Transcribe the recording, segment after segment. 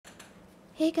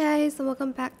Hey guys, and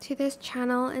welcome back to this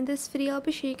channel. In this video I'll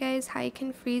be showing you guys how you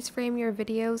can freeze frame your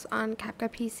videos on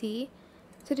CapCut PC.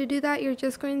 So to do that, you're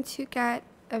just going to get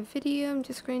a video. I'm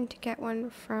just going to get one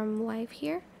from live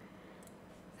here.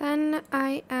 Then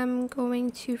I am going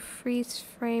to freeze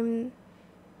frame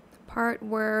the part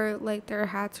where like their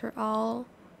hats are all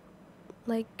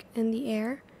like in the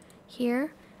air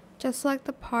here. Just select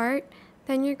the part.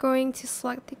 Then you're going to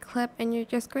select the clip and you're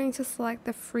just going to select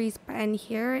the freeze button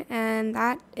here, and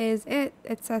that is it.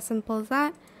 It's as simple as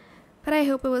that. But I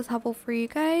hope it was helpful for you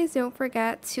guys. Don't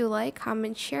forget to like,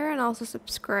 comment, share, and also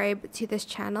subscribe to this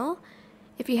channel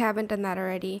if you haven't done that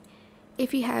already.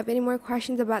 If you have any more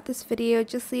questions about this video,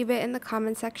 just leave it in the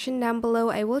comment section down below.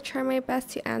 I will try my best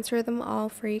to answer them all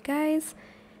for you guys.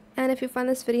 And if you found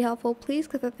this video helpful, please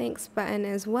click the thanks button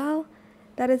as well.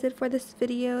 That is it for this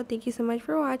video. Thank you so much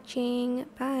for watching.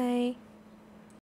 Bye.